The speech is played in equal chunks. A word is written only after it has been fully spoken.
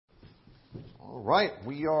All right,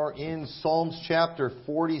 we are in Psalms chapter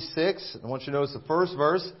 46. I want you to notice the first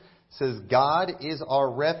verse. It says, God is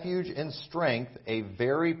our refuge and strength, a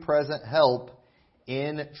very present help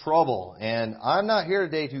in trouble. And I'm not here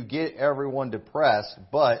today to get everyone depressed,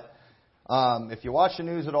 but if you watch the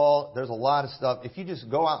news at all, there's a lot of stuff. If you just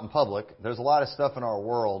go out in public, there's a lot of stuff in our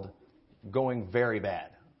world going very bad.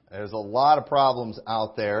 There's a lot of problems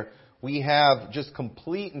out there. We have just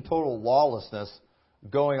complete and total lawlessness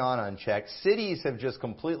going on unchecked. Cities have just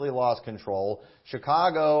completely lost control.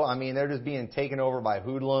 Chicago, they're just being taken over by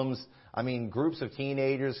hoodlums. Groups of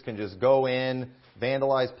teenagers can just go in,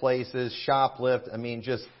 vandalize places, shoplift.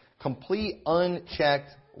 Just complete unchecked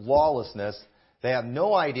lawlessness. They have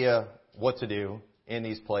no idea what to do in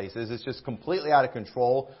these places. It's just completely out of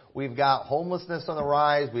control. We've got homelessness on the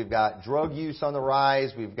rise. We've got drug use on the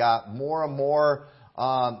rise. We've got more and more,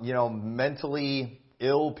 mentally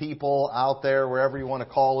ill people out there, wherever you want to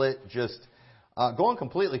call it, just going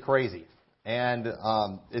completely crazy. And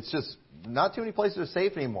it's just not too many places are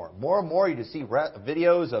safe anymore. More and more you just see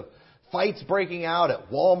videos of fights breaking out at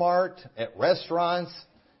Walmart, at restaurants,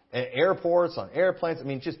 at airports, on airplanes.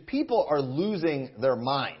 Just people are losing their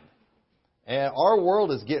mind. And our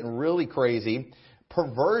world is getting really crazy.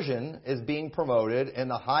 Perversion is being promoted in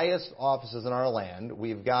the highest offices in our land.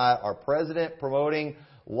 We've got our president promoting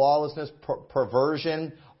lawlessness,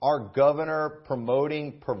 perversion, our governor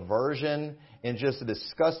promoting perversion in just a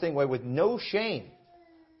disgusting way with no shame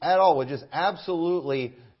at all, with just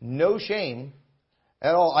absolutely no shame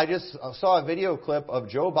at all. I just saw a video clip of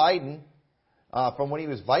Joe Biden from when he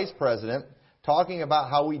was vice president talking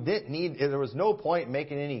about how we didn't need, there was no point in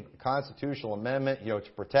making any constitutional amendment,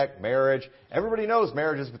 to protect marriage. Everybody knows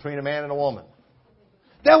marriage is between a man and a woman.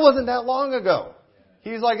 That wasn't that long ago.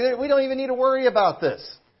 He's like, we don't even need to worry about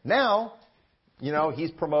this. Now, he's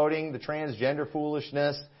promoting the transgender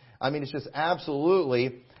foolishness. It's just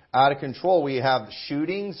absolutely out of control. We have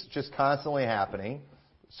shootings just constantly happening.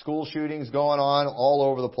 School shootings going on all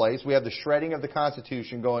over the place. We have the shredding of the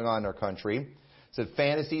Constitution going on in our country. So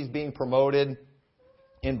fantasies being promoted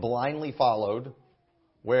and blindly followed,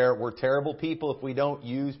 where we're terrible people if we don't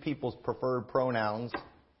use people's preferred pronouns,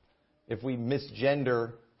 if we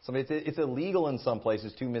misgender somebody. It's illegal in some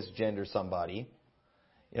places to misgender somebody.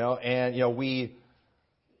 We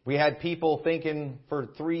had people thinking for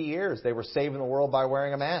 3 years they were saving the world by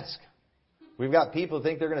wearing a mask. We've got people who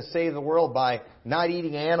think they're going to save the world by not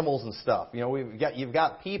eating animals and stuff. You've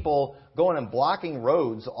got people going and blocking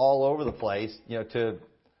roads all over the place, to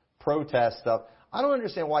protest stuff. I don't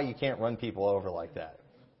understand why you can't run people over like that.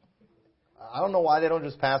 I don't know why they don't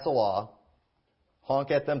just pass a law,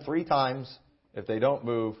 honk at them 3 times. If they don't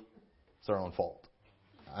move, it's their own fault.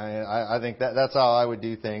 I think that's how I would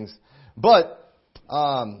do things. But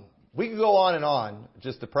we could go on and on,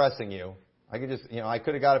 just depressing you. I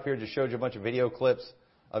could have got up here and just showed you a bunch of video clips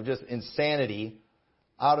of just insanity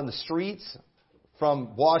out in the streets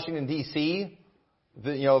from Washington, D.C.,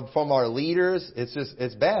 from our leaders.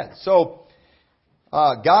 It's bad. So,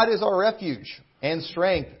 God is our refuge and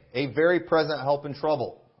strength, a very present help in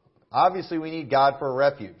trouble. Obviously, we need God for a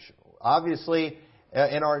refuge. Obviously,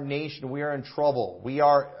 in our nation, we are in trouble. We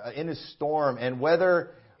are in a storm. And whether,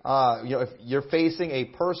 if you're facing a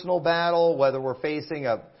personal battle, whether we're facing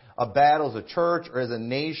a battle as a church or as a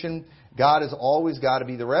nation, God has always got to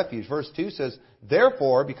be the refuge. Verse 2 says,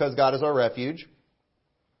 therefore, because God is our refuge,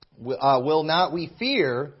 will not we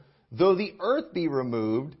fear, though the earth be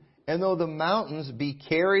removed, and though the mountains be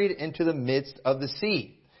carried into the midst of the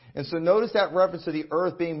sea. And so notice that reference to the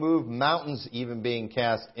earth being moved, mountains even being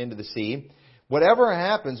cast into the sea. Whatever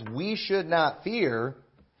happens, we should not fear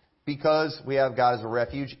because we have God as a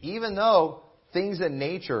refuge, even though things in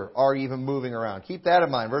nature are even moving around. Keep that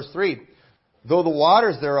in mind. Verse 3, though the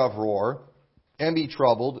waters thereof roar and be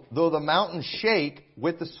troubled, though the mountains shake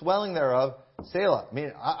with the swelling thereof, Selah.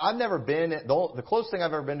 I've never been, the closest thing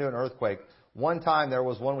I've ever been to an earthquake, one time there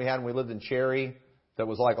was one we had when we lived in Cherry that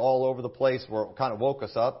was like all over the place where it kind of woke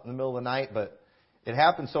us up in the middle of the night, but it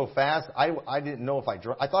happened so fast, I didn't know if I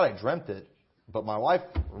thought I dreamt it, but my wife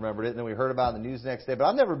remembered it, and then we heard about it in the news the next day. But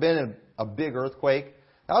I've never been in a big earthquake.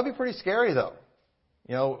 That would be pretty scary, though.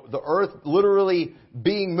 The earth literally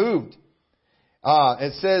being moved.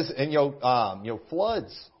 It says,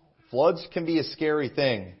 floods. Floods can be a scary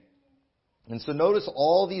thing. And so notice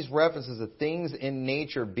all these references of things in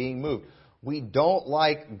nature being moved. We don't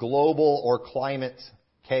like global or climate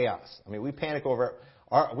chaos. We panic over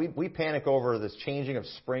we panic over this changing of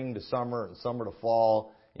spring to summer and summer to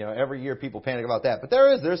fall. Every year people panic about that. But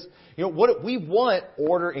there's what we want,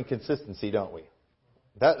 order and consistency, don't we?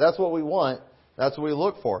 That's what we want. That's what we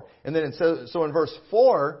look for. And then so in verse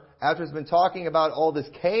 4, after it's been talking about all this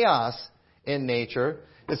chaos in nature,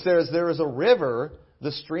 it says, there is a river,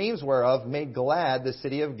 the streams whereof made glad the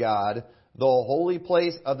city of God, the holy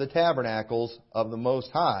place of the tabernacles of the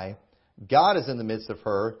Most High. God is in the midst of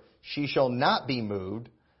her. She shall not be moved.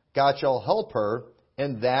 God shall help her,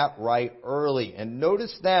 and that right early. And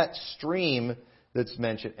notice that stream that's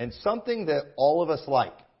mentioned, and something that all of us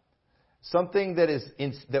like, something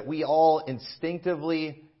that we all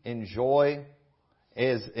instinctively enjoy,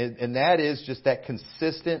 and that is just that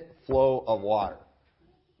consistent flow of water.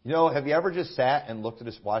 You know, have you ever just sat and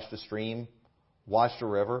watched a stream, watched a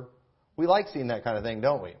river? We like seeing that kind of thing,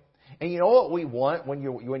 don't we? And you know what we want when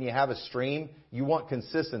you have a stream? You want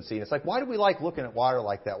consistency. And it's like, why do we like looking at water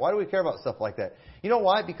like that? Why do we care about stuff like that? You know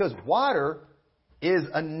why? Because water is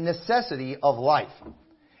a necessity of life.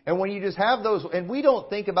 And when you just have those, and we don't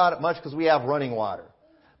think about it much because we have running water.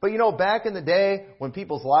 But you know, back in the day when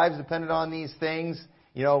people's lives depended on these things,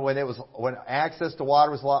 you know, when access to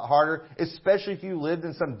water was a lot harder, especially if you lived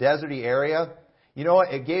in some deserty area, you know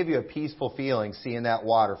what? It gave you a peaceful feeling seeing that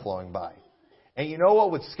water flowing by. And you know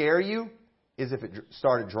what would scare you? Is if it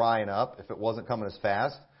started drying up, if it wasn't coming as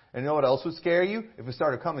fast. And you know what else would scare you? If it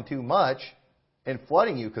started coming too much and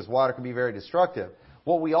flooding you, because water can be very destructive.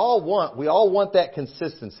 What we all want that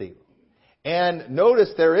consistency. And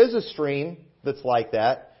notice there is a stream that's like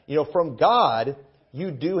that. You know, from God,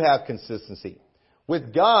 you do have consistency.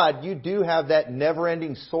 With God, you do have that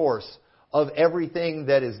never-ending source of everything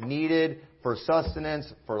that is needed for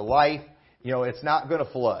sustenance, for life. You know, it's not going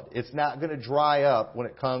to flood. It's not going to dry up when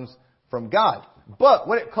it comes from God. But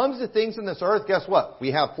when it comes to things in this earth, guess what?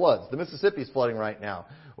 We have floods. The Mississippi is flooding right now.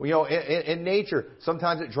 You know, in nature,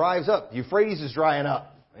 sometimes it dries up. Euphrates is drying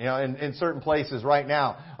up, you know, in certain places right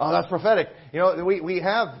now. Oh, that's prophetic. You know, we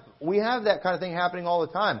have that kind of thing happening all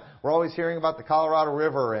the time. We're always hearing about the Colorado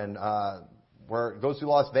River and where it goes through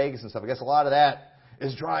Las Vegas and stuff. I guess a lot of that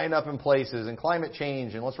is drying up in places, and climate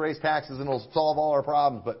change, and let's raise taxes and it'll solve all our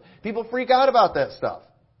problems. But people freak out about that stuff.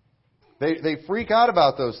 They freak out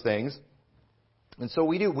about those things. And so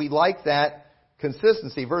we do. We like that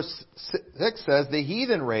consistency. Verse 6 says, the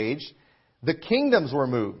heathen raged, the kingdoms were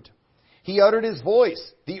moved. He uttered his voice,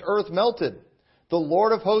 the earth melted. The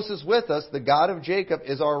Lord of hosts is with us, the God of Jacob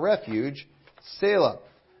is our refuge, Selah.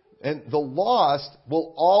 And the lost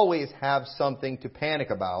will always have something to panic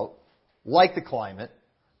about, like the climate.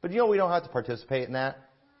 But you know we don't have to participate in that.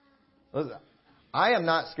 Listen, I am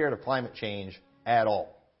not scared of climate change at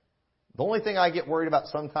all. The only thing I get worried about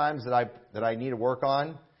sometimes that I need to work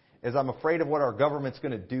on is I'm afraid of what our government's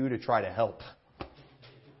going to do to try to help.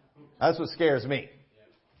 That's what scares me.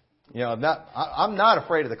 You know, I'm not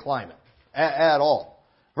afraid of the climate at all.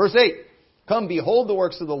 Verse 8, come behold the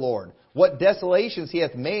works of the Lord, what desolations he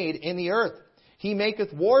hath made in the earth. He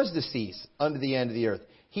maketh wars to cease unto the end of the earth.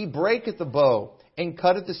 He breaketh the bow, and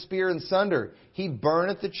cutteth the spear in sunder. He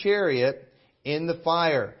burneth the chariot in the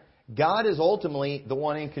fire. God is ultimately the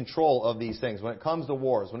one in control of these things. When it comes to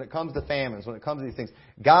wars, when it comes to famines, when it comes to these things,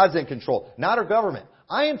 God's in control, not our government.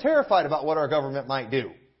 I am terrified about what our government might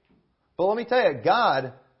do. But let me tell you,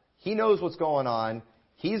 God, He knows what's going on.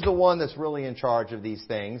 He's the one that's really in charge of these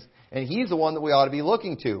things, and He's the one that we ought to be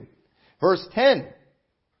looking to. Verse 10,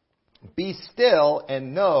 be still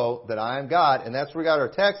and know that I am God. And that's where we got our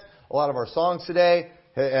text. A lot of our songs today,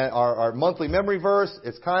 our monthly memory verse,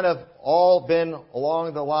 it's kind of all been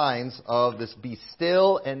along the lines of this: be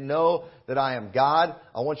still and know that I am God.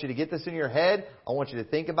 I want you to get this in your head. I want you to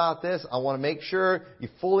think about this. I want to make sure you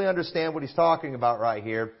fully understand what he's talking about right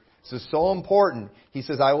here. This is so important. He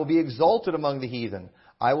says, I will be exalted among the heathen.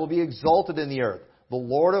 I will be exalted in the earth. The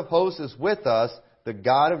Lord of hosts is with us. The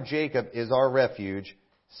God of Jacob is our refuge.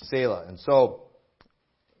 Selah. And so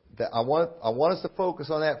I want us to focus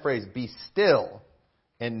on that phrase, be still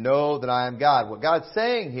and know that I am God. What God's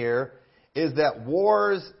saying here is that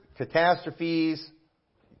wars, catastrophes,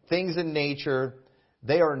 things in nature,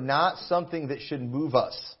 they are not something that should move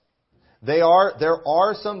us. There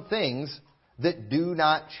are some things that do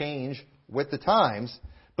not change with the times,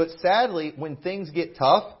 but sadly, when things get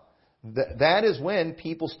tough, that is when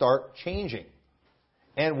people start changing.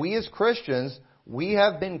 And we as Christians, we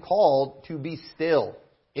have been called to be still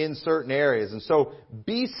in certain areas. And so,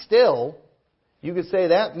 be still, you could say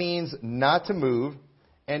that means not to move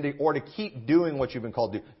or to keep doing what you've been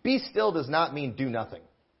called to do. Be still does not mean do nothing.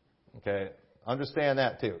 Okay? Understand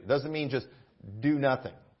that too. It doesn't mean just do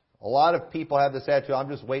nothing. A lot of people have this attitude, I'm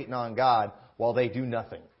just waiting on God while they do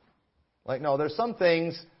nothing. Like, no, there's some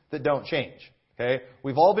things that don't change. Okay?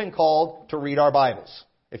 We've all been called to read our Bibles.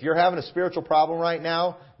 If you're having a spiritual problem right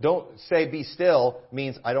now, don't say be still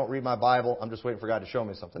means I don't read my Bible, I'm just waiting for God to show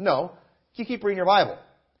me something. No, you keep reading your Bible.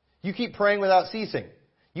 You keep praying without ceasing.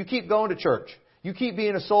 You keep going to church. You keep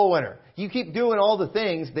being a soul winner. You keep doing all the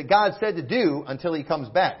things that God said to do until He comes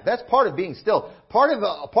back. That's part of being still. Part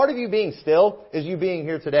of you being still is you being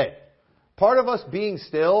here today. Part of us being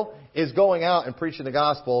still is going out and preaching the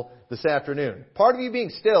gospel this afternoon. Part of you being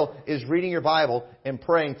still is reading your Bible and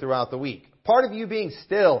praying throughout the week. Part of you being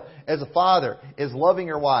still as a father is loving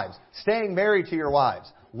your wives, staying married to your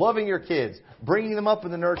wives, loving your kids, bringing them up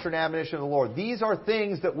in the nurture and admonition of the Lord. These are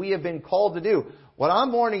things that we have been called to do. What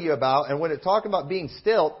I'm warning you about, and when it's talking about being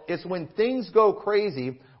still, it's when things go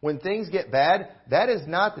crazy, when things get bad, that is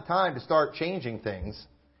not the time to start changing things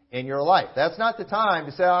in your life. That's not the time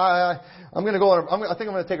to say, I think I'm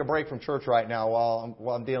going to take a break from church right now while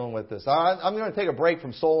I'm dealing with this. I'm going to take a break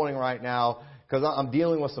from soul winning right now because I'm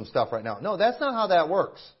dealing with some stuff right now. No, that's not how that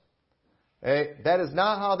works. Okay? That is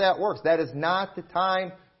not how that works. That is not the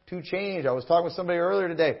time to change. I was talking with somebody earlier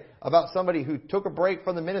today about somebody who took a break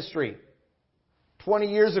from the ministry 20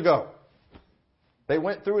 years ago. They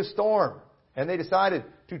went through a storm and they decided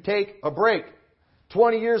to take a break.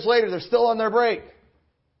 20 years later, they're still on their break.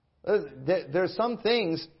 There's some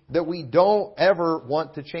things that we don't ever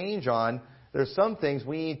want to change on. There's some things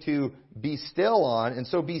we need to be still on. And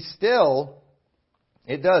so be still,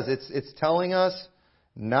 it does. It's telling us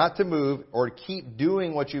not to move or to keep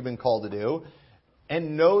doing what you've been called to do.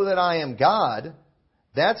 And know that I am God.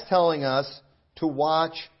 That's telling us to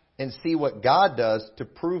watch and see what God does to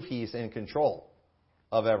prove He's in control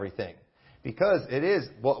of everything. Because it is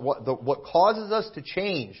what causes us to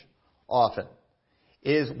change often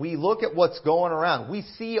is we look at what's going around. We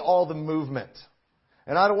see all the movement.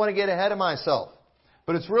 And I don't want to get ahead of myself.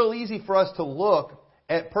 But it's real easy for us to look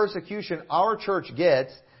at persecution our church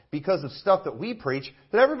gets because of stuff that we preach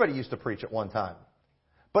that everybody used to preach at one time.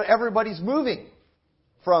 But everybody's moving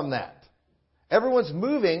from that. Everyone's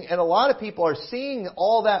moving, and a lot of people are seeing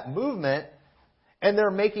all that movement, and they're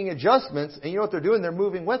making adjustments, and you know what they're doing? They're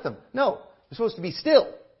moving with them. No, they're supposed to be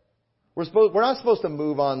still. We're not supposed to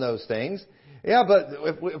move on those things. Yeah, but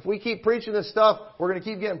if we keep preaching this stuff, we're going to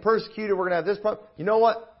keep getting persecuted. We're going to have this problem. You know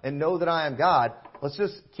what? And know that I am God. Let's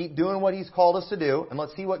just keep doing what He's called us to do, and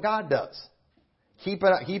let's see what God does. Keep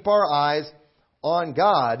our eyes on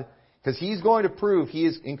God, because He's going to prove He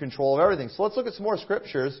is in control of everything. So let's look at some more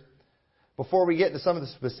scriptures before we get into some of the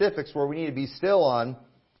specifics where we need to be still on,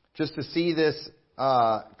 just to see this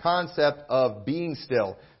concept of being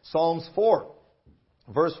still. Psalms 4,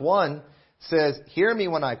 verse 1 says, "Hear me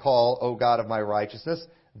when I call, O God of my righteousness.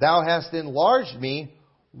 Thou hast enlarged me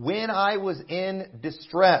when I was in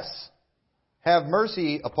distress. Have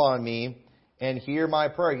mercy upon me and hear my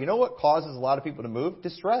prayer." You know what causes a lot of people to move?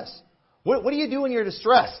 Distress. What do you do when you're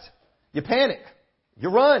distressed? You panic. You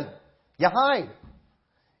run. You hide.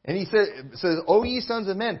 And he says, "O ye sons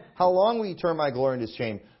of men, how long will ye turn my glory into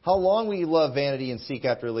shame? How long will ye love vanity and seek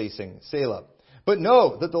after releasing?" Selah. "But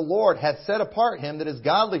know that the Lord hath set apart him that is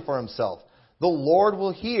godly for himself. The Lord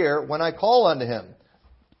will hear when I call unto him.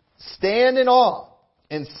 Stand in awe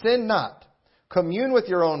and sin not. Commune with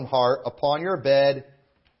your own heart upon your bed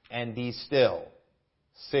and be still."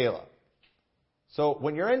 Selah. So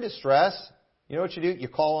when you're in distress, you know what you do? You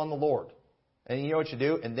call on the Lord. And you know what you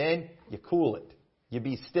do? And then you cool it. You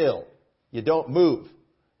be still. You don't move.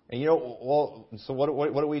 And you know, well, so what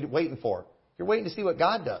are we waiting for? You're waiting to see what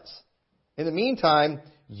God does. In the meantime,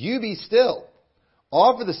 you be still.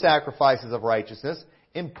 Offer the sacrifices of righteousness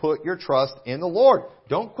and put your trust in the Lord.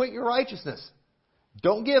 Don't quit your righteousness.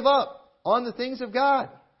 Don't give up on the things of God.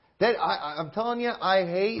 I'm telling you, I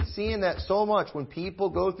hate seeing that so much when people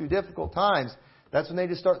go through difficult times. That's when they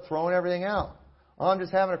just start throwing everything out. "Oh, I'm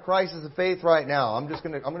just having a crisis of faith right now. I'm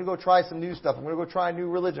going to go try some new stuff. I'm going to go try a new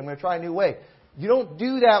religion. I'm going to try a new way." You don't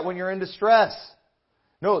do that when you're in distress.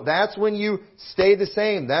 No, that's when you stay the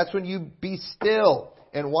same. That's when you be still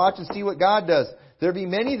and watch and see what God does. "There be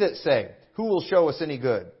many that say, Who will show us any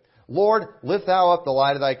good? Lord, lift Thou up the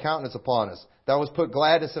light of Thy countenance upon us. Thou hast put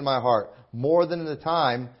gladness in my heart, more than in the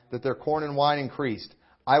time that their corn and wine increased.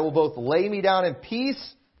 I will both lay me down in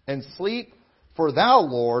peace and sleep, for Thou,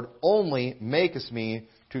 Lord, only makest me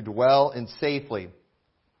to dwell in safely."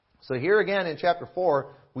 So here again in chapter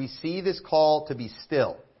 4, we see this call to be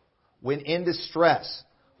still. When in distress,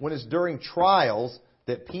 when it's during trials,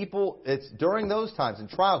 it's during those times in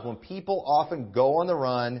trials when people often go on the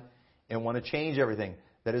run and want to change everything.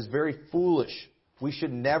 That is very foolish. We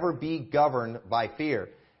should never be governed by fear.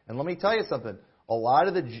 And let me tell you something. A lot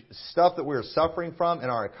of the stuff that we're suffering from in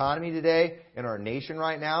our economy today, in our nation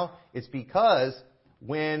right now, it's because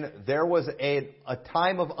when there was a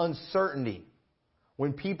time of uncertainty,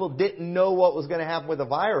 when people didn't know what was going to happen with the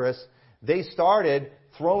virus, they started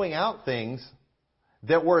throwing out things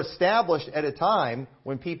that were established at a time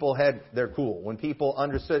when people had their cool, when people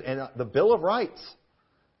understood. And the Bill of Rights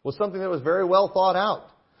was something that was very well thought out.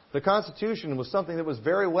 The Constitution was something that was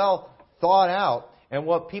very well thought out. And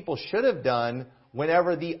what people should have done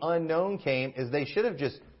whenever the unknown came is they should have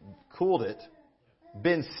just cooled it,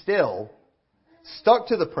 been still, stuck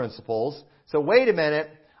to the principles. So wait a minute,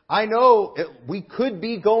 I know we could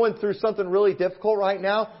be going through something really difficult right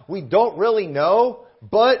now. We don't really know,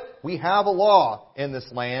 but we have a law in this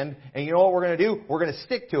land. And you know what we're going to do? We're going to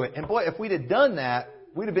stick to it. And boy, if we'd have done that,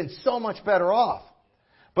 we'd have been so much better off.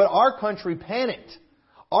 But our country panicked.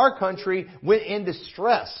 Our country went into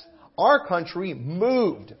stress. Our country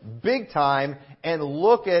moved big time, and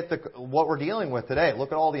look at what we're dealing with today.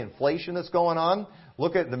 Look at all the inflation that's going on.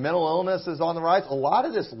 Look at the mental illness is on the rise. A lot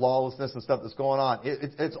of this lawlessness and stuff that's going on.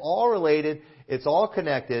 It's all related. It's all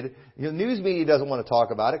connected. The news media doesn't want to talk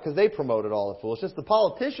about it because they promoted all the foolishness. The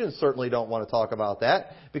politicians certainly don't want to talk about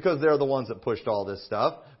that because they're the ones that pushed all this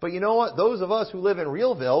stuff. But you know what? Those of us who live in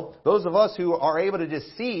Realville, those of us who are able to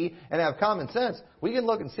just see and have common sense, we can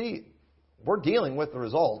look and see we're dealing with the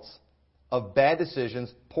results of bad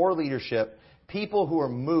decisions, poor leadership, people who are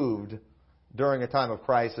moved during a time of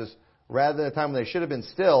crisis rather than a time when they should have been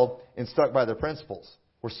still and stuck by their principles.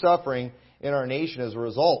 We're suffering in our nation as a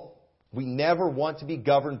result. We never want to be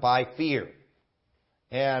governed by fear.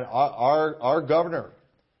 And our governor,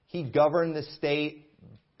 he governed the state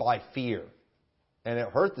by fear. And it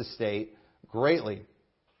hurt the state greatly.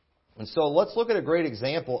 And so let's look at a great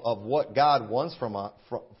example of what God wants from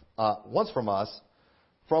us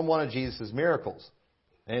from one of Jesus' miracles.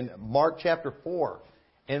 In Mark chapter 4,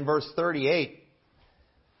 in verse 38, it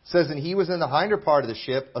says, "And he was in the hinder part of the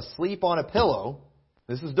ship, asleep on a pillow."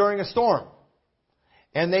 This is during a storm.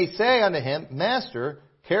 "And they say unto him, Master,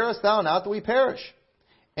 carest thou not that we perish?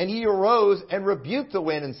 And he arose and rebuked the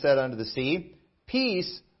wind and said unto the sea,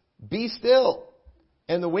 Peace, be still.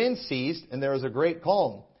 And the wind ceased, and there was a great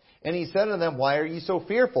calm. And he said unto them, Why are ye so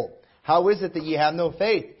fearful? How is it that ye have no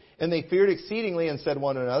faith? And they feared exceedingly and said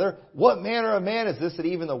one to another, What manner of man is this that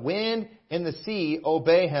even the wind and the sea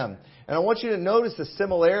obey him? And I want you to notice the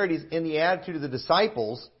similarities in the attitude of the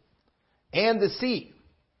disciples and the sea.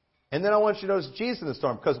 And then I want you to notice Jesus in the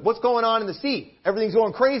storm. Because what's going on in the sea? Everything's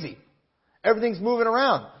going crazy. Everything's moving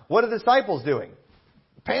around. What are the disciples doing?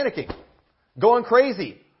 Panicking. Going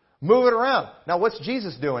crazy. Moving around. Now what's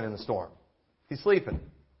Jesus doing in the storm? He's sleeping.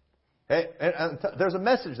 And there's a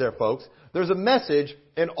message there, folks. There's a message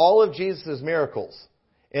in all of Jesus' miracles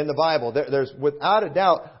in the Bible. There's without a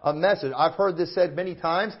doubt a message. I've heard this said many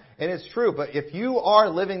times, and it's true. But if you are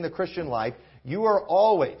living the Christian life, you are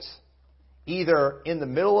always either in the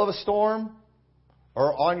middle of a storm,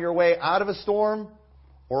 or on your way out of a storm,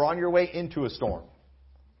 or on your way into a storm.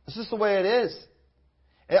 This is the way it is.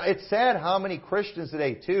 It's sad how many Christians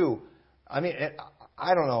today, too. I mean,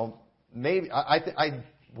 I don't know. Maybe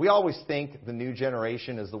we always think the new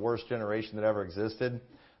generation is the worst generation that ever existed.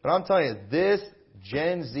 But I'm telling you, this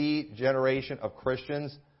Gen Z generation of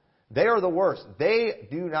Christians, they are the worst. They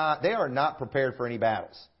are not prepared for any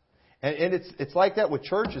battles. And it's like that with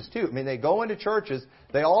churches too. I mean, they go into churches,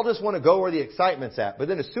 they all just want to go where the excitement's at. But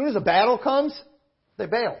then as soon as a battle comes, they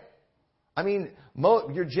bail. I mean,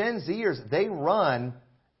 your Gen Zers, they run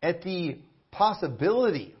at the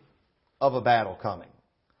possibility of a battle coming.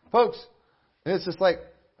 Folks, and it's just like,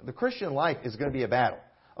 the Christian life is going to be a battle.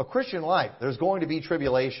 A Christian life, there's going to be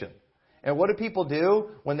tribulation. And what do people do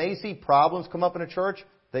when they see problems come up in a church?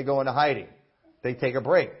 They go into hiding. They take a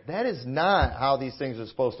break. That is not how these things are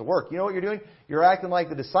supposed to work. You know what you're doing? You're acting like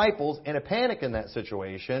the disciples in a panic in that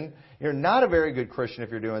situation. You're not a very good Christian if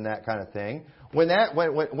you're doing that kind of thing. When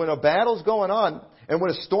a battle's going on, and when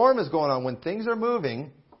a storm is going on, when things are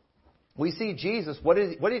moving, we see Jesus. What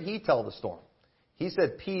did he tell the storm? He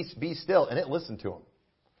said, Peace, be still, and it listened to him.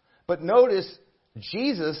 But notice,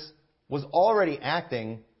 Jesus was already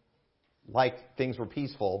acting like things were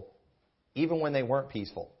peaceful, even when they weren't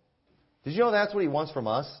peaceful. Did you know that's what he wants from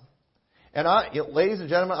us? And ladies and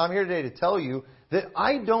gentlemen, I'm here today to tell you that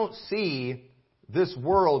I don't see this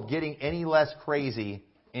world getting any less crazy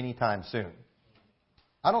anytime soon.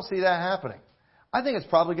 I don't see that happening. I think it's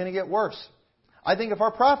probably going to get worse. I think if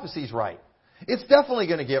our prophecy's right, it's definitely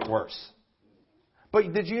going to get worse.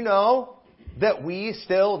 But did you know that we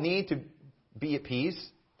still need to be at peace?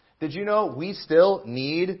 Did you know we still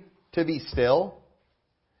need to be still?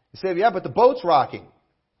 You say, yeah, but the boat's rocking.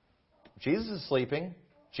 Jesus is sleeping.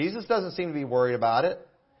 Jesus doesn't seem to be worried about it.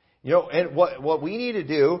 You know, and what we need to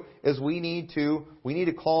do is we need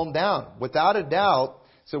to calm down. Without a doubt,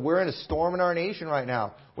 so we're in a storm in our nation right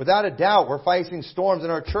now. Without a doubt, we're facing storms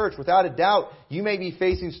in our church. Without a doubt, you may be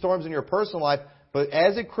facing storms in your personal life. But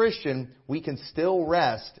as a Christian, we can still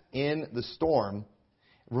rest in the storm.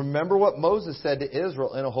 Remember what Moses said to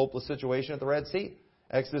Israel in a hopeless situation at the Red Sea.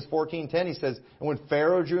 Exodus 14:10, he says, "And when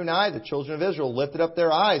Pharaoh drew nigh, the children of Israel lifted up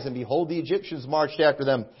their eyes, and behold, the Egyptians marched after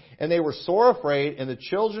them. And they were sore afraid, and the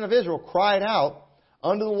children of Israel cried out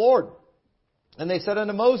unto the Lord. And they said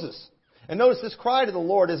unto Moses," and notice this cry to the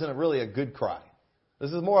Lord isn't really a good cry.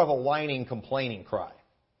 This is more of a whining, complaining cry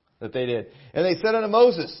that they did. "And they said unto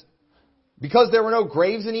Moses, Because there were no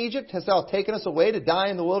graves in Egypt, hast thou taken us away to die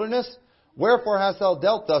in the wilderness? Wherefore hast thou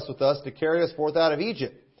dealt thus with us to carry us forth out of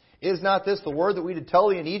Egypt? Is not this the word that we did tell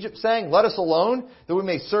thee in Egypt, saying, Let us alone, that we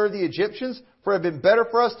may serve the Egyptians? For it had been better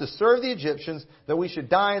for us to serve the Egyptians than we should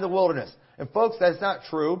die in the wilderness." And folks, that's not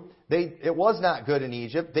true. It was not good in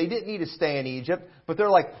Egypt. They didn't need to stay in Egypt. But they're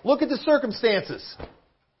like, look at the circumstances.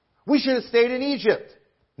 We should have stayed in Egypt.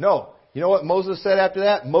 No. You know what Moses said after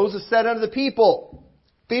that? Moses said unto the people,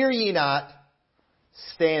 "Fear ye not,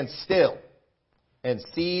 stand still, and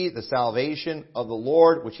see the salvation of the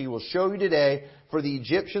Lord, which He will show you today. For the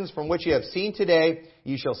Egyptians from which ye have seen today,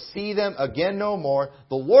 ye shall see them again no more.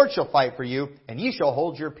 The Lord shall fight for you, and ye shall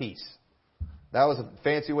hold your peace." That was a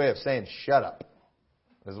fancy way of saying, shut up.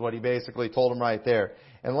 This is what he basically told them right there.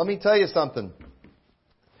 And let me tell you something.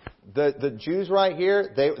 The Jews right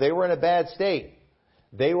here, they were in a bad state.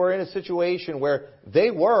 They were in a situation where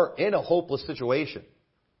they were in a hopeless situation.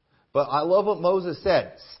 But I love what Moses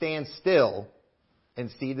said. Stand still and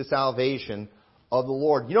see the salvation of the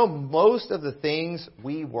Lord. You know, most of the things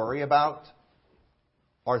we worry about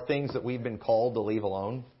are things that we've been called to leave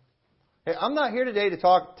alone. Hey, I'm not here today to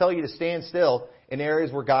tell you to stand still in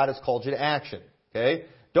areas where God has called you to action. Okay?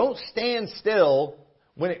 Don't stand still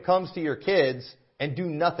when it comes to your kids and do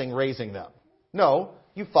nothing raising them. No,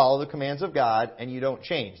 you follow the commands of God and you don't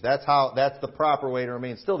change. That's the proper way to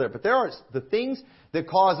remain still there. But there are the things that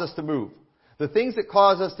cause us to move. The things that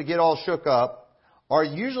cause us to get all shook up are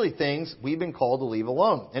usually things we've been called to leave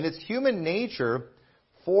alone. And it's human nature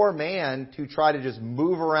for man to try to just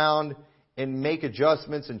move around and make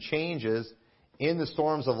adjustments and changes in the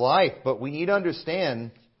storms of life. But we need to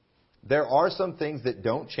understand there are some things that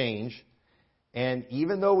don't change. And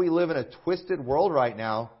even though we live in a twisted world right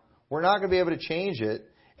now, we're not going to be able to change it.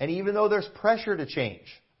 And even though there's pressure to change,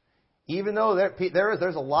 even though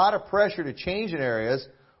there's a lot of pressure to change in areas,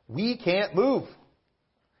 we can't move.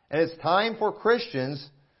 And it's time for Christians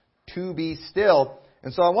to be still.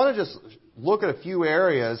 And so I want to just look at a few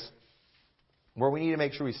areas where we need to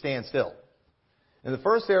make sure we stand still. And the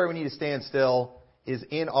first area we need to stand still is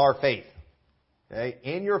in our faith. Okay?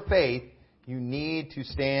 In your faith, you need to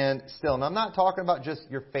stand still. And I'm not talking about just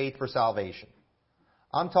your faith for salvation.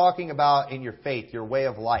 I'm talking about in your faith, your way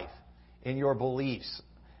of life, in your beliefs,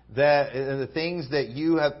 the things that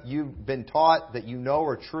you've been taught that you know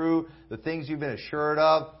are true, the things you've been assured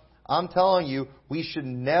of. I'm telling you, we should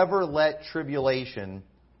never let tribulation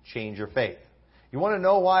change your faith. You want to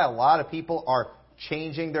know why a lot of people are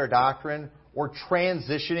changing their doctrine, or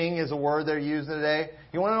transitioning is a word they're using today?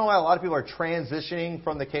 You want to know why a lot of people are transitioning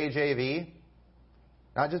from the KJV?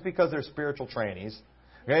 Not just because they're spiritual trainees.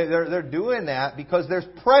 Okay, they're doing that because there's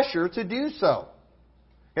pressure to do so.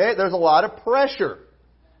 Okay, there's a lot of pressure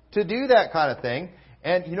to do that kind of thing.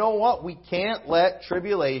 And you know what? We can't let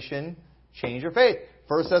tribulation change your faith.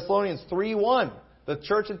 1 Thessalonians 3:1. The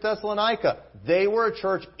church in Thessalonica, they were a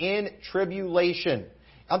church in tribulation.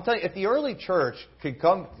 I'm telling you, if the early church could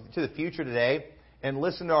come to the future today and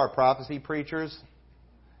listen to our prophecy preachers,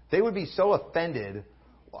 they would be so offended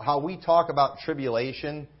how we talk about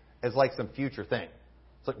tribulation as like some future thing.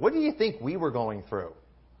 It's like, what do you think we were going through?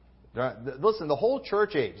 Listen, the whole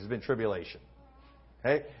church age has been tribulation.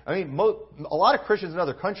 Okay? I mean, a lot of Christians in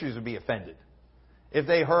other countries would be offended if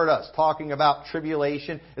they heard us talking about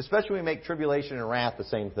tribulation, especially when we make tribulation and wrath the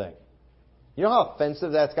same thing. You know how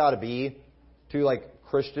offensive that's got to be to like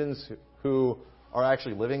Christians who are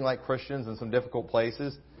actually living like Christians in some difficult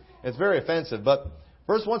places? It's very offensive. But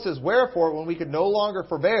verse 1 says, "Wherefore, when we could no longer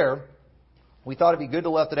forbear, we thought it'd be good to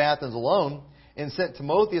left at Athens alone, and sent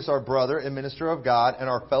Timotheus, our brother and minister of God, and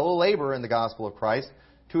our fellow laborer in the gospel of Christ,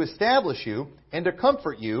 to establish you and to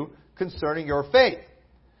comfort you concerning your faith."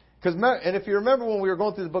 And if you remember when we were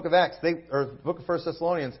going through the book of Acts, or the book of 1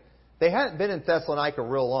 Thessalonians, they hadn't been in Thessalonica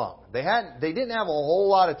real long. They didn't have a whole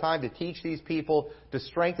lot of time to teach these people, to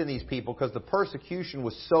strengthen these people, because the persecution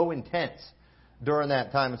was so intense during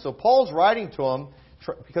that time. And so Paul's writing to them,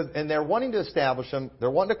 and they're wanting to establish them,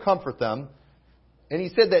 they're wanting to comfort them. And he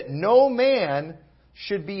said that no man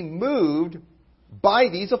should be moved by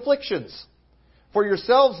these afflictions. For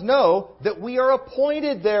yourselves know that we are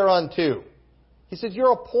appointed thereunto. He says,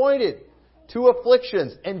 you're appointed to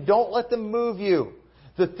afflictions, and don't let them move you.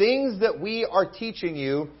 The things that we are teaching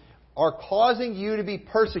you are causing you to be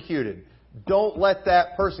persecuted. Don't let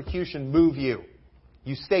that persecution move you.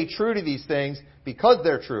 You stay true to these things because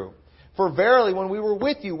they're true. For verily, when we were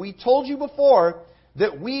with you, we told you before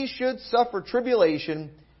that we should suffer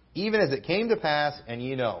tribulation, even as it came to pass, and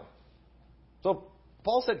ye know. So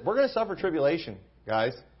Paul said, we're going to suffer tribulation,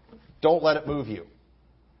 guys. Don't let it move you.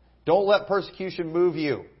 Don't let persecution move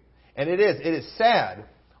you. And it is sad,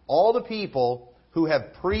 all the people who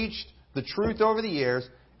have preached the truth over the years,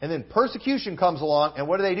 and then persecution comes along, and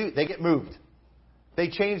what do? They get moved. They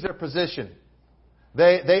change their position.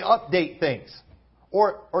 They update things.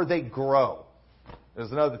 Or they grow.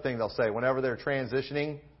 There's another thing they'll say. Whenever they're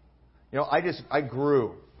transitioning, I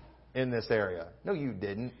grew in this area. No, you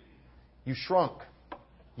didn't. You shrunk.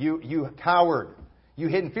 You cowered. You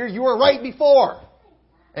hid in fear. You were right before.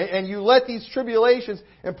 And you let these tribulations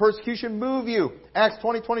and persecution move you. Acts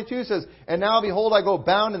 20:22 says, And now behold, I go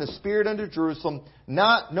bound in the Spirit unto Jerusalem,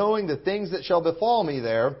 not knowing the things that shall befall me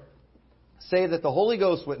there, say that the Holy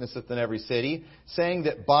Ghost witnesseth in every city, saying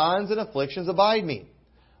that bonds and afflictions abide me.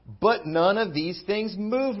 But none of these things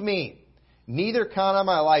move me. Neither count I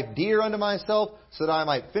my life dear unto myself, so that I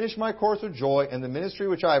might finish my course with joy in the ministry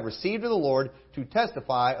which I have received of the Lord, to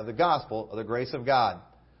testify of the gospel of the grace of God.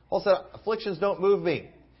 Paul said, afflictions don't move me.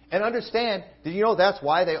 And understand, did you know that's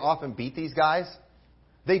why they often beat these guys?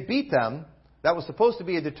 They beat them. That was supposed to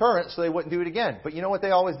be a deterrent so they wouldn't do it again. But you know what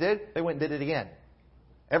they always did? They went and did it again.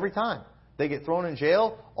 Every time. They get thrown in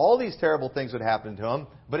jail. All these terrible things would happen to them,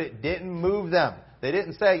 but it didn't move them. They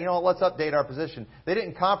didn't say, let's update our position. They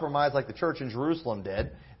didn't compromise like the church in Jerusalem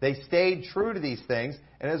did. They stayed true to these things,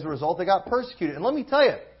 and as a result, they got persecuted. And let me tell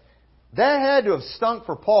you, that had to have stunk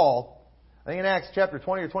for Paul, I think in Acts chapter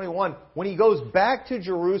 20 or 21, when he goes back to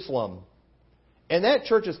Jerusalem, and that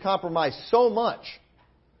church is compromised so much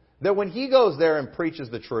that when he goes there and preaches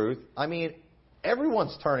the truth,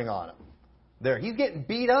 everyone's turning on him. There, he's getting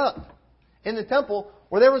beat up in the temple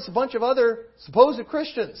where there was a bunch of other supposed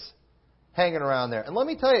Christians hanging around there. And let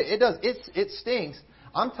me tell you, it stinks.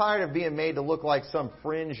 I'm tired of being made to look like some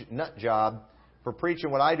fringe nut job for preaching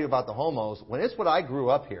what I do about the homos when it's what I grew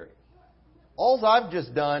up hearing. All I've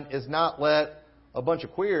just done is not let a bunch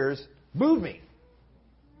of queers move me.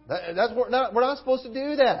 We're not supposed to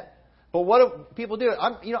do that. But what do people do?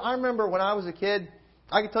 I remember when I was a kid,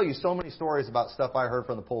 I could tell you so many stories about stuff I heard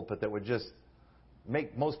from the pulpit that would just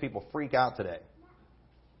make most people freak out today.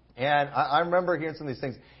 And I remember hearing some of these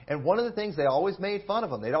things. And one of the things, they always made fun of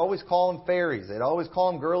them. They'd always call them fairies. They'd always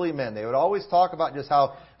call them girly men. They would always talk about just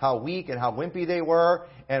how weak and how wimpy they were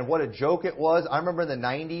and what a joke it was. I remember in the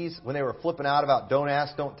 90s when they were flipping out about Don't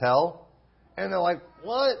Ask, Don't Tell. And they're like,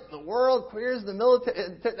 what? The world queers the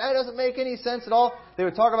military? That doesn't make any sense at all. They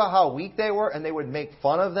would talk about how weak they were and they would make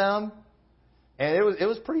fun of them. And it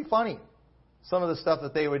was pretty funny, some of the stuff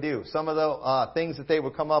that they would do, some of the things that they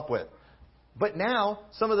would come up with. But now,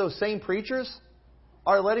 some of those same preachers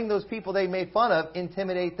are letting those people they made fun of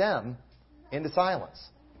intimidate them into silence.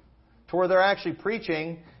 To where they're actually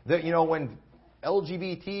preaching that, when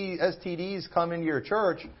LGBT STDs come into your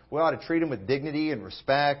church, we ought to treat them with dignity and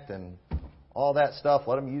respect and all that stuff.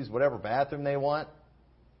 Let them use whatever bathroom they want.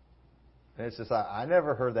 And it's just, I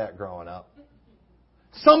never heard that growing up.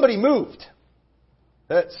 Somebody moved.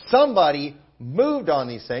 Somebody moved on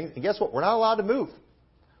these things. And guess what? We're not allowed to move.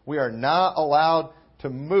 We are not allowed to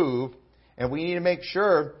move, and we need to make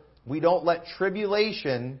sure we don't let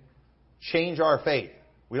tribulation change our faith.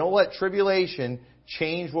 We don't let tribulation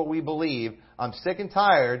change what we believe. I'm sick and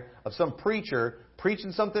tired of some preacher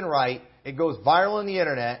preaching something right. It goes viral on the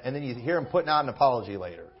internet, and then you hear him putting out an apology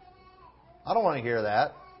later. I don't want to hear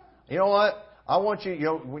that. You know what? I want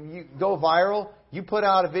you, when you go viral, you put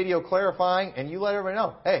out a video clarifying, and you let everybody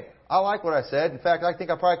know, hey, I like what I said. In fact, I think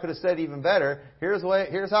I probably could have said it even better. Here's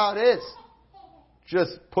how it is.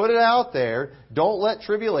 Just put it out there. Don't let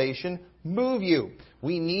tribulation move you.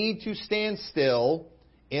 We need to stand still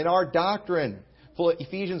in our doctrine.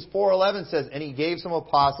 Ephesians 4:11 says, And He gave some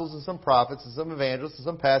apostles and some prophets and some evangelists and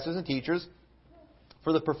some pastors and teachers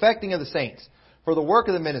for the perfecting of the saints, for the work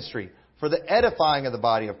of the ministry, for the edifying of the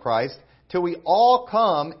body of Christ, till we all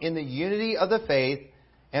come in the unity of the faith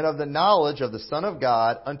and of the knowledge of the Son of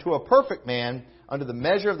God, unto a perfect man, unto the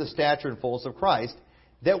measure of the stature and fullness of Christ,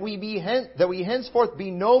 that we henceforth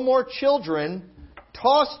be no more children,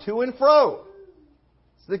 tossed to and fro.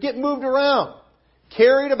 So they get moved around,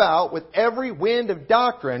 carried about with every wind of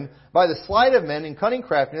doctrine by the sleight of men and cunning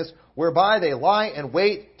craftiness, whereby they lie and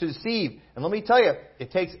wait to deceive. And let me tell you,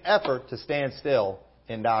 it takes effort to stand still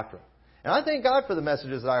in doctrine. And I thank God for the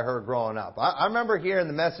messages that I heard growing up. I remember hearing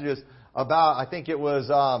the messages about, I think it was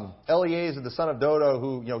Eleazar, the son of Dodo,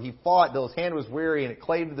 who, he fought till his hand was weary and it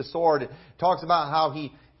clave to the sword. It talks about how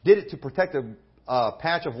he did it to protect a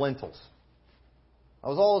patch of lentils. That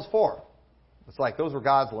was all it was for. It's like those were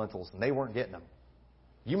God's lentils and they weren't getting them.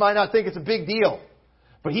 You might not think it's a big deal,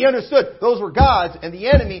 but he understood those were God's and the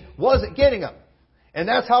enemy wasn't getting them. And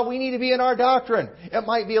that's how we need to be in our doctrine. It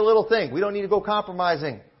might be a little thing. We don't need to go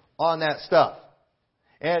compromising on that stuff.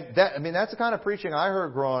 And that's the kind of preaching I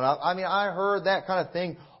heard growing up. I heard that kind of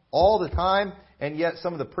thing all the time. And yet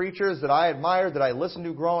some of the preachers that I admired, that I listened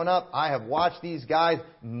to growing up, I have watched these guys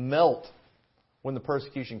melt when the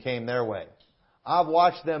persecution came their way. I've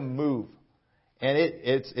watched them move. And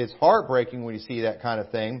it's heartbreaking when you see that kind of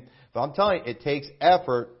thing. But I'm telling you, it takes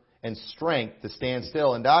effort and strength to stand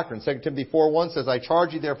still in doctrine. 2 Timothy 4:1 says, I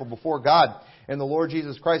charge you therefore before God and the Lord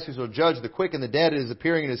Jesus Christ, who shall judge the quick and the dead, and is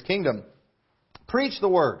appearing in His kingdom. Preach the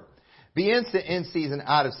word. Be instant in season,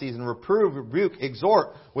 out of season. Reprove, rebuke,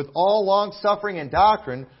 exhort with all long suffering and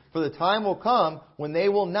doctrine, for the time will come when they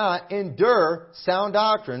will not endure sound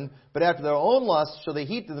doctrine, but after their own lusts shall they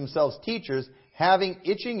heap to themselves teachers, having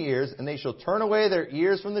itching ears, and they shall turn away their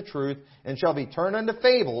ears from the truth, and shall be turned unto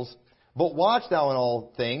fables. But watch thou in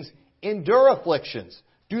all things, endure afflictions,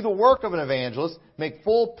 do the work of an evangelist, make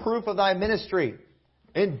full proof of thy ministry.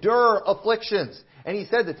 Endure afflictions. And he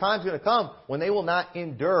said the time's going to come when they will not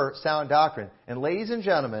endure sound doctrine. And ladies and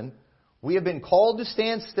gentlemen, we have been called to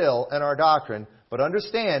stand still in our doctrine, but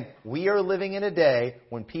understand we are living in a day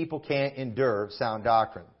when people can't endure sound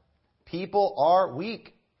doctrine. People are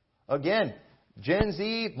weak. Again, Gen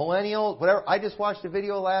Z, millennials, whatever. I just watched a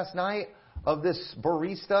video last night of this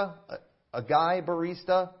barista, a guy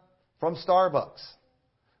barista from Starbucks,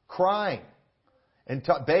 crying and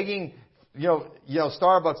begging,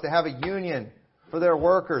 Starbucks to have a union for their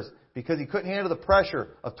workers because he couldn't handle the pressure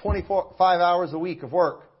of 5 hours a week of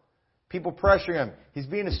work. People pressuring him. He's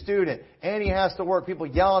being a student and he has to work. People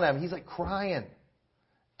yelling at him. He's like crying,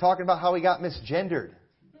 talking about how he got misgendered.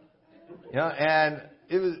 And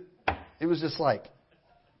it was just like,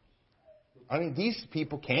 these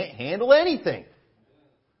people can't handle anything.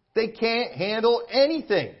 They can't handle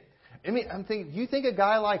anything. I'm thinking, you think a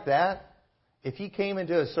guy like that, if he came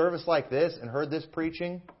into a service like this and heard this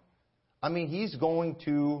preaching, he's going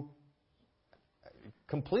to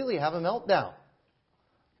completely have a meltdown.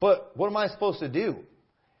 But what am I supposed to do?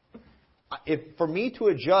 For me to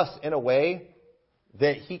adjust in a way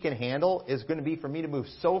that he can handle is going to be for me to move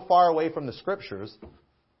so far away from the Scriptures.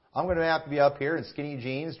 I'm going to have to be up here in skinny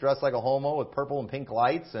jeans, dressed like a homo with purple and pink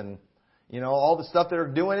lights and, all the stuff that are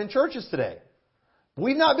doing in churches today.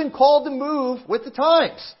 We've not been called to move with the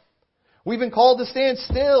times. We've been called to stand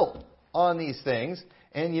still on these things.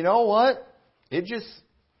 And you know what? It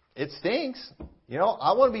stinks.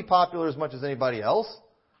 I want to be popular as much as anybody else,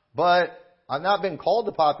 but I've not been called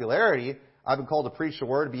to popularity. I've been called to preach the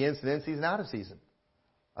word, to be instant in season, out of season.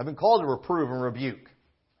 I've been called to reprove and rebuke.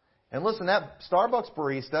 And listen, that Starbucks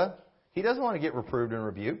barista, he doesn't want to get reproved and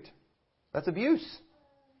rebuked. That's abuse.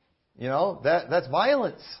 That's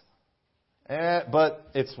violence. But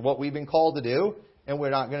it's what we've been called to do, and we're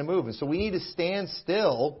not going to move. And so we need to stand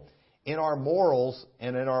still in our morals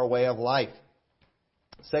and in our way of life.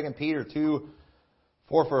 2 Peter 2:4,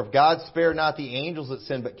 for if God spared not the angels that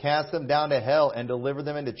sinned, but cast them down to hell and delivered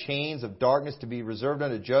them into chains of darkness to be reserved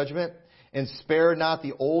unto judgment, and spared not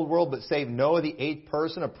the old world, but saved Noah, the eighth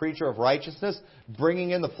person, a preacher of righteousness,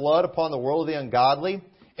 bringing in the flood upon the world of the ungodly,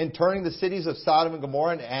 and turning the cities of Sodom and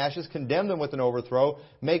Gomorrah into ashes, condemned them with an overthrow,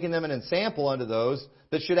 making them an ensample unto those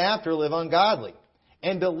that should after live ungodly,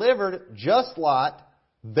 and delivered just Lot,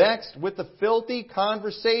 vexed with the filthy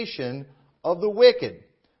conversation of the wicked.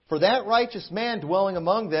 For that righteous man dwelling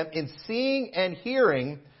among them, in seeing and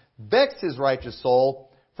hearing, vexed his righteous soul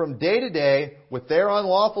from day to day with their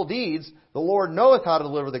unlawful deeds. The Lord knoweth how to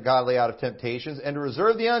deliver the godly out of temptations, and to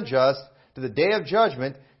reserve the unjust to the day of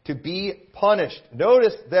judgment, to be punished.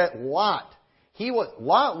 Notice that Lot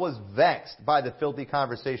was vexed by the filthy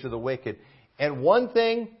conversation of the wicked. And one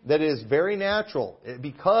thing that is very natural,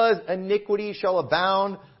 because iniquity shall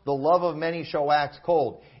abound, the love of many shall wax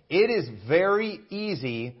cold. It is very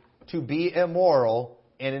easy to be immoral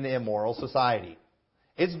in an immoral society.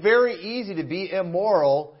 It's very easy to be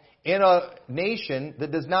immoral in a nation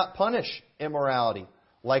that does not punish immorality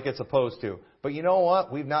like it's supposed to. But you know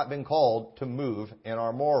what? We've not been called to move in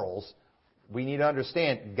our morals. We need to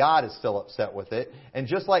understand God is still upset with it. And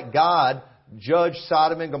just like God judged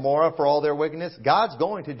Sodom and Gomorrah for all their wickedness, God's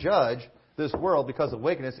going to judge this world because of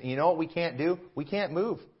wickedness. And you know what we can't do? We can't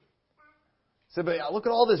move. So, but look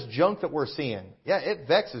at all this junk that we're seeing. Yeah, it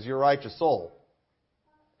vexes your righteous soul.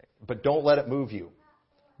 But don't let it move you.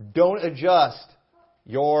 Don't adjust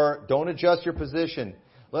your position.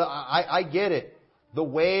 Well, I get it. The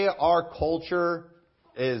way our culture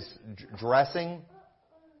is dressing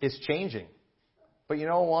is changing. But you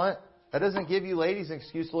know what? That doesn't give you ladies an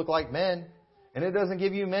excuse to look like men. And it doesn't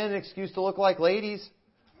give you men an excuse to look like ladies.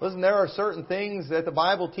 Listen, there are certain things that the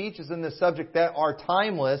Bible teaches in this subject that are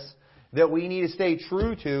timeless, that we need to stay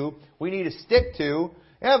true to, we need to stick to.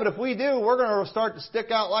 Yeah, but if we do, we're going to start to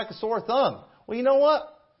stick out like a sore thumb. Well, you know what?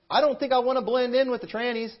 I don't think I want to blend in with the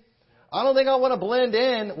trannies. I don't think I want to blend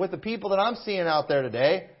in with the people that I'm seeing out there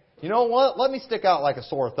today. You know what? Let me stick out like a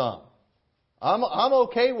sore thumb. I'm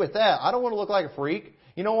okay with that. I don't want to look like a freak.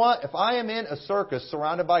 You know what? If I am in a circus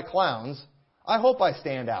surrounded by clowns, I hope I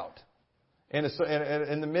stand out in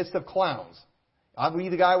the midst of clowns. I'll be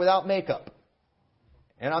the guy without makeup.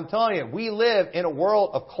 And I'm telling you, we live in a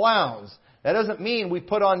world of clowns. That doesn't mean we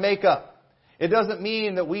put on makeup. It doesn't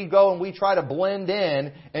mean that we go and we try to blend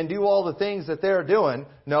in and do all the things that they're doing.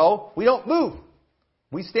 No, we don't move.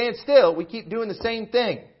 We stand still. We keep doing the same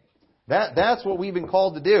thing. That's what we've been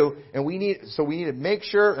called to do. And we need to make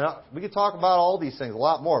sure, we could talk about all these things a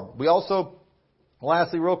lot more. We also,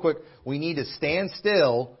 lastly, real quick, we need to stand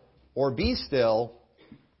still or be still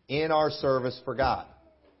in our service for God.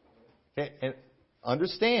 Okay? And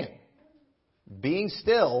understand, being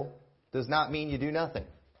still does not mean you do nothing.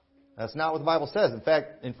 That's not what the Bible says. In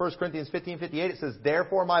fact, in 1 Corinthians 15:58, it says,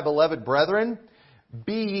 "Therefore, my beloved brethren,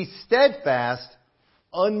 be ye steadfast,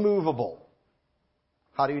 unmovable."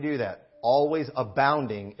 How do you do that? Always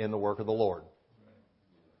abounding in the work of the Lord.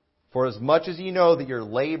 For as much as you know that your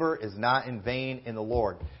labor is not in vain in the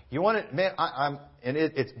Lord. You want to, man,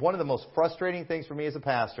 it's one of the most frustrating things for me as a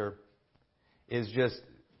pastor is just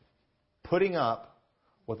putting up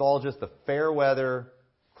with all just the fair weather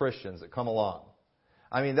Christians that come along.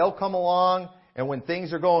 I mean, they'll come along, and when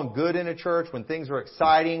things are going good in a church, when things are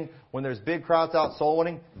exciting, when there's big crowds out soul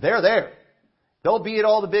winning, they're there. They'll be at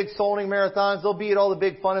all the big soul winning marathons, they'll be at all the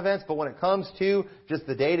big fun events, but when it comes to just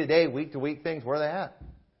the day-to-day, week-to-week things, where are they at?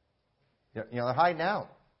 You know, they're hiding out.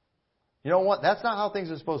 You know what? That's not how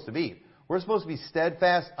things are supposed to be. We're supposed to be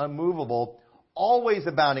steadfast, unmovable, always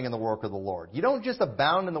abounding in the work of the Lord. You don't just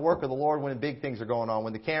abound in the work of the Lord when big things are going on,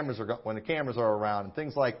 when the cameras are around and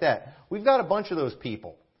things like that. We've got a bunch of those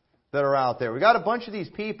people that are out there. We've got a bunch of these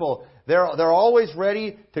people. They're always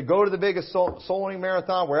ready to go to the biggest soul winning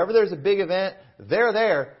marathon. Wherever there's a big event, they're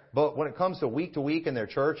there. But when it comes to week in their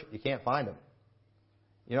church, you can't find them.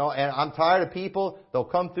 You know, and I'm tired of people, they'll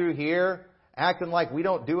come through here acting like we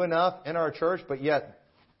don't do enough in our church, but yet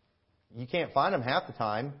you can't find them half the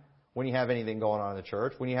time when you have anything going on in the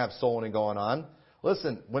church, when you have soul winning going on.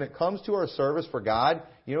 Listen, when it comes to our service for God,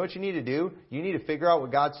 you know what you need to do? You need to figure out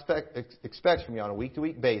what God expects from you on a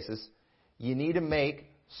week-to-week basis. You need to make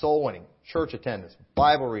soul winning, church attendance,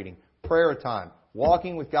 Bible reading, prayer time,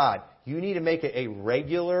 walking with God. You need to make it a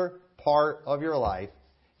regular part of your life.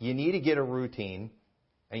 You need to get a routine,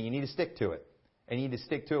 and you need to stick to it. And you need to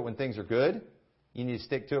stick to it when things are good. You need to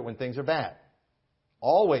stick to it when things are bad.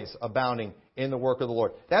 Always abounding in the work of the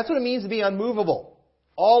Lord. That's what it means to be unmovable.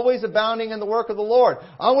 Always abounding in the work of the Lord.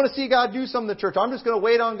 I want to see God do something in the church. I'm just going to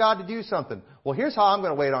wait on God to do something. Well, here's how I'm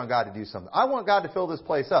going to wait on God to do something. I want God to fill this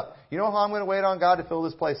place up. You know how I'm going to wait on God to fill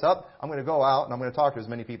this place up? I'm going to go out and I'm going to talk to as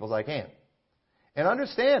many people as I can. And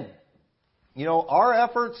understand, you know, our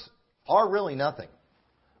efforts are really nothing.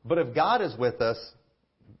 But if God is with us,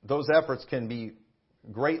 those efforts can be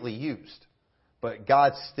greatly used. But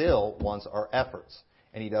God still wants our efforts.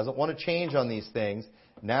 And He doesn't want to change on these things.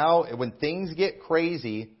 Now, when things get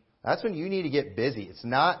crazy, that's when you need to get busy. It's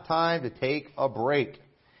not time to take a break.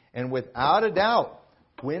 And without a doubt,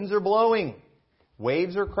 winds are blowing,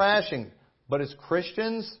 waves are crashing. But as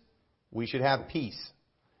Christians, we should have peace.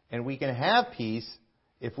 And we can have peace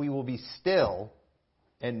if we will be still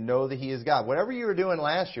and know that He is God. Whatever you were doing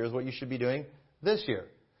last year is what you should be doing this year.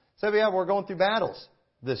 So we're going through battles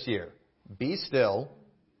this year. Be still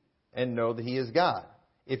and know that He is God.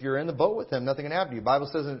 If you're in the boat with Him, nothing can happen to you. The Bible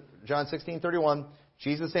says in John 16:31,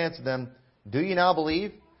 Jesus answered them, "Do ye now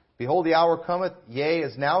believe? Behold, the hour cometh, yea,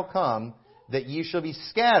 is now come, that ye shall be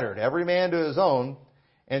scattered, every man to his own,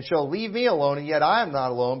 and shall leave me alone, and yet I am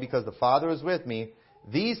not alone, because the Father is with me.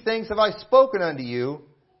 These things have I spoken unto you,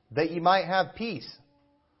 that ye might have peace."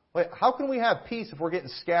 Wait, how can we have peace if we're getting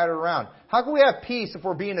scattered around? How can we have peace if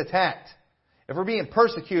we're being attacked? If we're being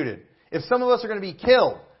persecuted? If some of us are going to be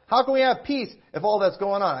killed? How can we have peace if all that's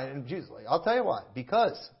going on? And Jesus, I'll tell you why.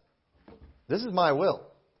 Because this is my will.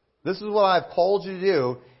 This is what I've called you to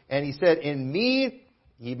do. And He said, in me,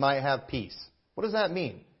 ye might have peace. What does that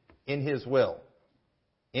mean? In His will.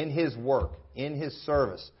 In His work. In His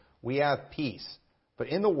service. We have peace. But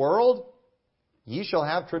in the world, ye shall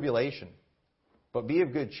have tribulation. But be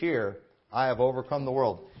of good cheer, I have overcome the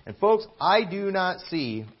world. And folks, I do not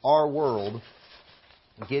see our world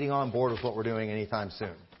getting on board with what we're doing anytime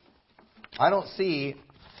soon. I don't see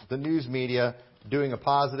the news media doing a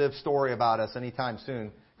positive story about us anytime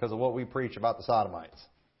soon because of what we preach about the Sodomites.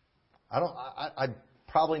 I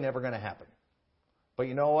probably never going to happen. But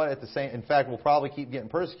you know what? In fact, we'll probably keep getting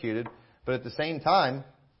persecuted. But at the same time,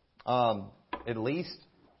 at least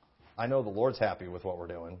I know the Lord's happy with what we're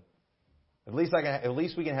doing. At least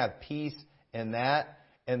we can have peace in that,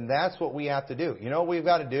 and that's what we have to do. You know what we've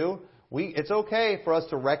got to do? It's okay for us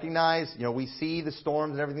to recognize, we see the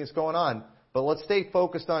storms and everything that's going on, but let's stay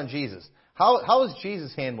focused on Jesus. How is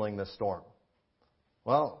Jesus handling this storm?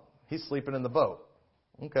 Well, he's sleeping in the boat.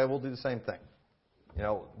 Okay, we'll do the same thing.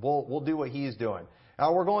 We'll do what he's doing.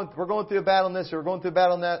 Now we're going through a battle in this, or we're going through a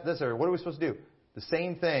battle in this area. What are we supposed to do? The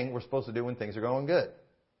same thing we're supposed to do when things are going good.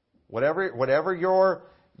 Whatever your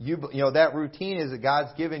that routine is that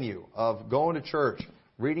God's given you of going to church,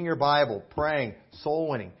 reading your Bible, praying, soul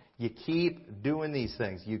winning. You keep doing these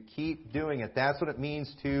things. You keep doing it. That's what it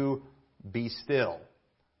means to be still.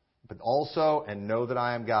 But also, and know that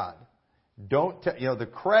I am God. The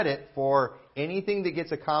credit for anything that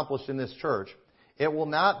gets accomplished in this church, it will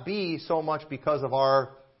not be so much because of our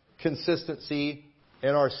consistency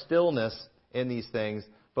and our stillness in these things,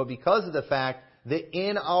 but because of the fact that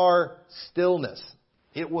in our stillness,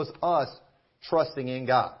 it was us trusting in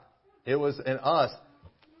God. It was in us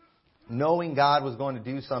knowing God was going to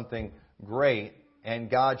do something great and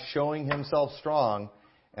God showing Himself strong.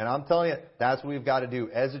 And I'm telling you, that's what we've got to do.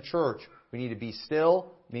 As a church, we need to be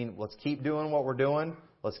still. Let's keep doing what we're doing.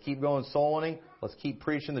 Let's keep going soul winning. Let's keep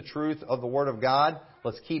preaching the truth of the Word of God.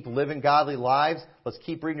 Let's keep living godly lives. Let's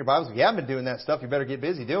keep reading your Bibles. If you haven't been doing that stuff, you better get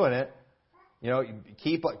busy doing it.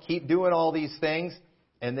 Keep doing all these things,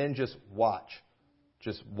 and then just watch.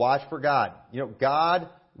 Just watch for God. God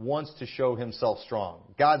wants to show Himself strong.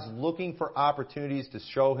 God's looking for opportunities to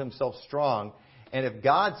show Himself strong. And if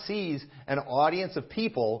God sees an audience of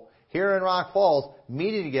people here in Rock Falls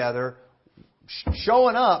meeting together,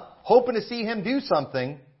 showing up, hoping to see Him do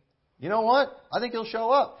something, you know what? I think He'll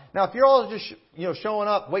show up. Now, if you're all just showing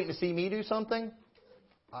up waiting to see me do something,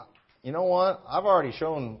 you know what? I've already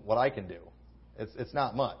shown what I can do. It's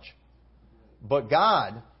not much. But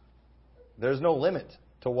God, there's no limit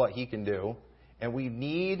to what He can do. And we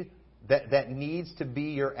need, that needs to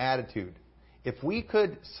be your attitude. If we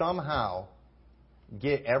could somehow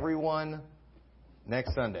get everyone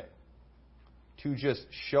next Sunday to just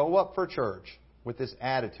show up for church with this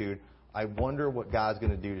attitude, I wonder what God's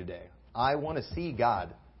going to do today. I want to see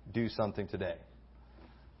God do something today.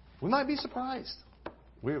 We might be surprised.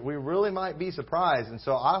 We really might be surprised. And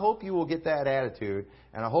so I hope you will get that attitude.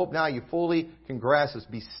 And I hope now you fully can grasp this.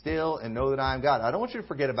 Be still and know that I am God. I don't want you to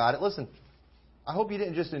forget about it. Listen, I hope you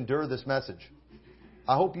didn't just endure this message.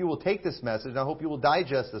 I hope you will take this message. I hope you will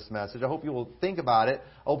digest this message. I hope you will think about it.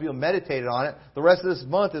 I hope you'll meditate on it. The rest of this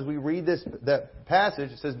month, as we read that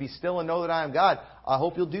passage, it says, be still and know that I am God. I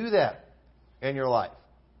hope you'll do that in your life.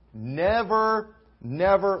 Never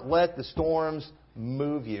let the storms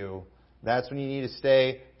move you. That's when you need to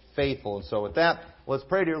stay faithful. And so with that, let's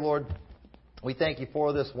pray, dear Lord. We thank You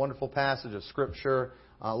for this wonderful passage of Scripture.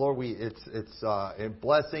 Lord, it's a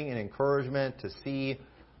blessing and encouragement to see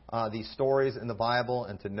these stories in the Bible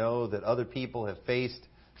and to know that other people have faced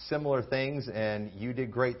similar things and You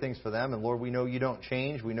did great things for them. And Lord, we know You don't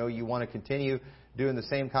change. We know You want to continue doing the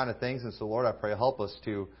same kind of things. And so, Lord, I pray help us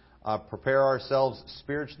to prepare ourselves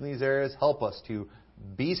spiritually in these areas. Help us to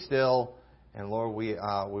be still. And Lord, we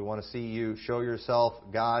want to see You show Yourself,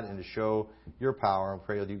 God, and to show Your power. And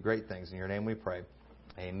pray You'll do great things. In Your name we pray.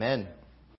 Amen.